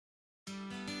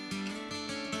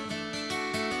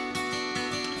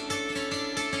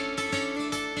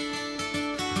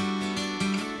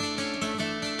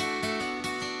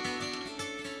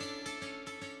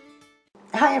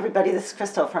Hi everybody, this is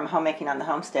Crystal from Homemaking on the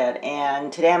Homestead,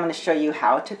 and today I'm going to show you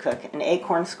how to cook an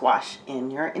acorn squash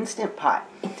in your Instant Pot.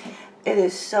 It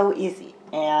is so easy,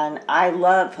 and I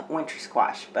love winter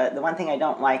squash, but the one thing I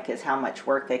don't like is how much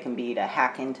work they can be to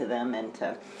hack into them and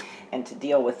to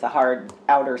deal with the hard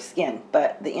outer skin.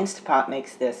 But the Instant Pot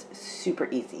makes this super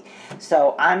easy.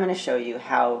 So I'm going to show you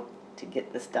how to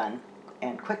get this done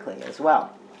and quickly as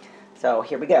well. So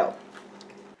here we go.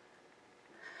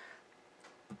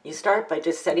 You start by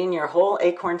just setting your whole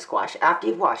acorn squash after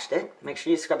you've washed it. Make sure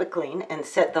you scrub it clean and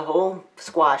set the whole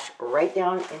squash right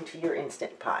down into your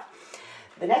Instant Pot.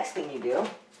 The next thing you do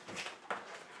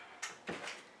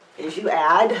is you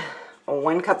add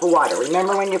 1 cup of water.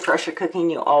 Remember, when you're pressure cooking,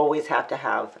 you always have to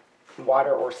have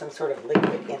water or some sort of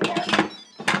liquid in there.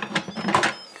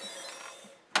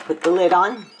 Put the lid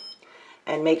on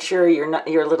and make sure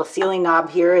your little sealing knob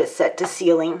here is set to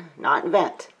sealing, not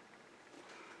vent.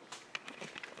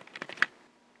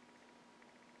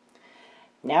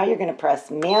 Now you're going to press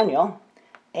manual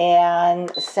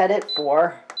and set it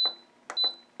for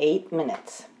 8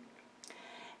 minutes.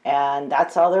 And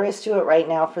that's all there is to it right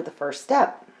now for the first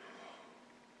step.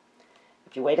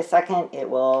 If you wait a second, it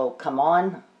will come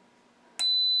on,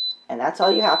 and that's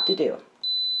all you have to do.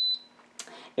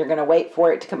 You're going to wait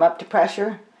for it to come up to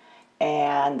pressure,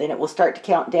 and then it will start to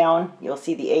count down. You'll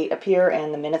see the 8 appear,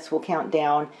 and the minutes will count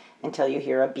down until you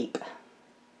hear a beep.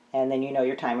 And then you know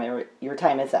your time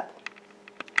is up.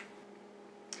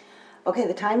 Okay,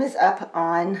 the time is up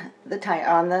on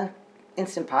the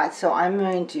Instant Pot, so I'm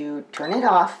going to turn it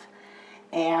off,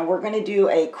 and we're going to do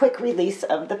a quick release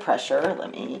of the pressure. Let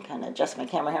me kind of adjust my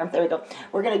camera here. There we go.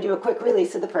 We're going to do a quick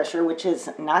release of the pressure, which is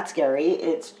not scary.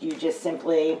 It's you just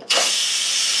simply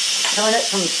turn it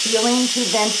from sealing to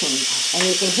venting, and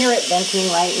you can hear it venting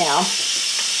right now.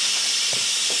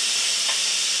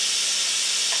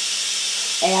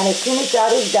 And as soon as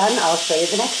that is done, I'll show you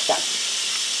the next step.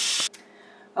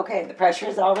 Okay, the pressure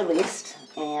is all released,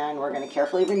 and we're going to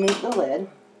carefully remove the lid.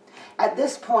 At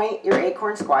this point, your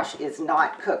acorn squash is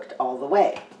not cooked all the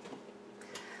way.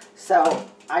 So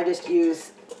I just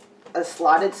use a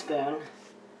slotted spoon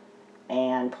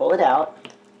and pull it out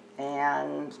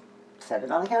and set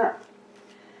it on the counter.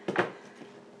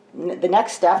 The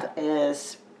next step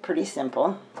is pretty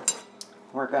simple.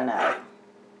 We're going to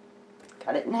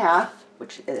cut it in half,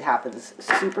 which it happens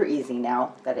super easy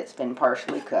now that it's been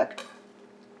partially cooked.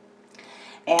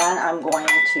 And I'm going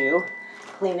to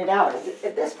clean it out.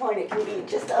 At this point, it can be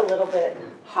just a little bit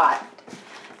hot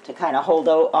to kind of hold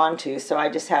onto, so I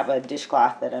just have a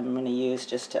dishcloth that I'm going to use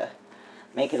just to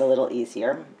make it a little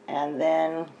easier. And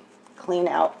then clean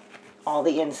out all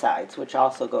the insides, which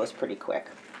also goes pretty quick.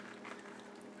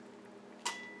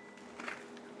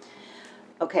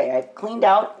 Okay, I've cleaned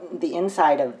out the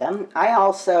inside of them. I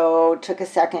also took a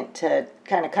second to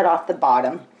kind of cut off the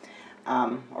bottom.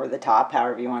 Or the top,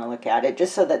 however you want to look at it,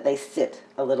 just so that they sit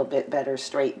a little bit better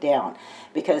straight down.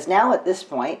 Because now at this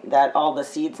point that all the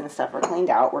seeds and stuff are cleaned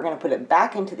out, we're going to put it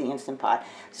back into the Instant Pot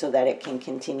so that it can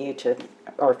continue to,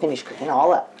 or finish cooking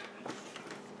all up.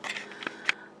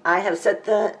 I have set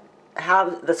the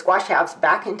squash halves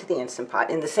back into the Instant Pot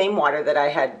in the same water that I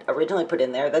had originally put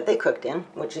in there that they cooked in,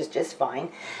 which is just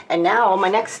fine. And now my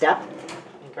next step,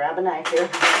 grab a knife here,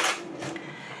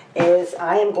 is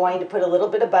I am going to put a little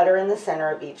bit of butter in the center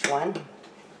of each one.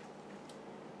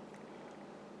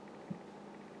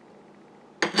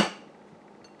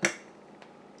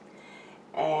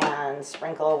 And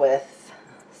sprinkle with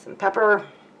some pepper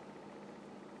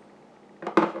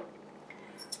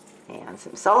and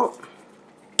some salt.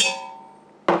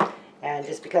 And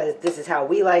just because this is how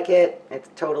we like it, it's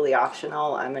totally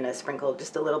optional, I'm going to sprinkle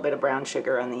just a little bit of brown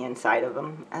sugar on the inside of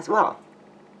them as well.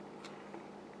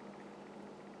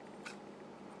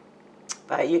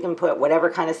 But you can put whatever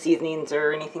kind of seasonings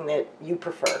or anything that you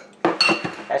prefer.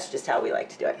 That's just how we like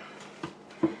to do it.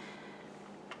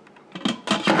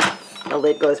 The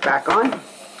lid goes back on.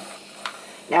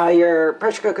 Now your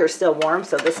pressure cooker is still warm,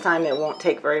 so this time it won't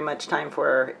take very much time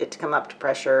for it to come up to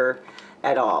pressure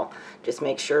at all. Just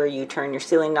make sure you turn your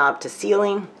sealing knob to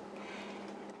sealing.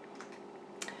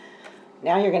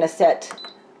 Now you're going to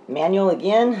set manual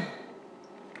again.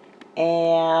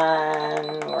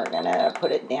 And we're going to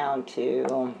put it down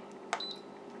to,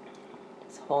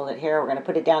 let's hold it here, we're going to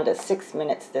put it down to 6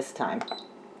 minutes this time.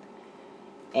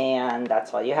 And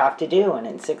that's all you have to do, and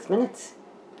in 6 minutes,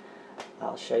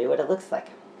 I'll show you what it looks like.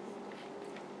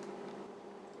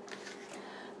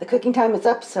 The cooking time is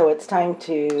up, so it's time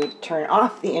to turn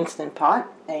off the Instant Pot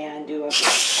and do a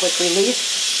quick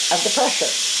release of the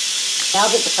pressure. Now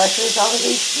that the pressure is all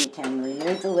released, we can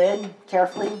remove the lid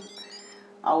carefully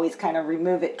Always kind of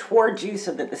remove it towards you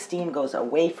so that the steam goes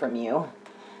away from you.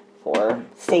 For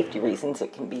safety reasons,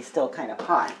 it can be still kind of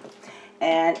hot.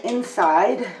 And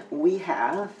inside we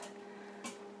have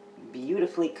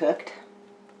beautifully cooked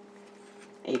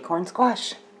acorn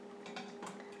squash.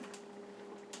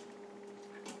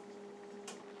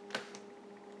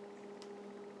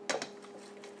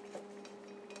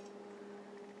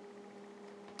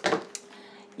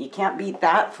 You can't beat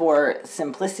that for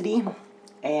simplicity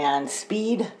and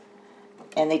speed,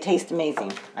 and they taste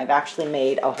amazing. I've actually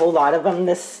made a whole lot of them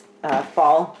this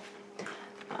fall,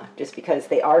 just because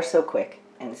they are so quick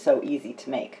and so easy to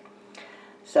make.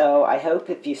 So I hope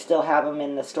if you still have them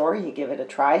in the store, you give it a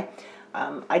try.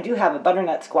 I do have a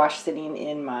butternut squash sitting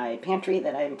in my pantry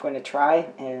that I'm going to try,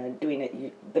 and doing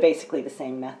it basically the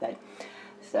same method.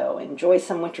 So enjoy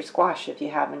some winter squash if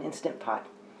you have an Instant Pot.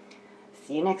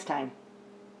 See you next time.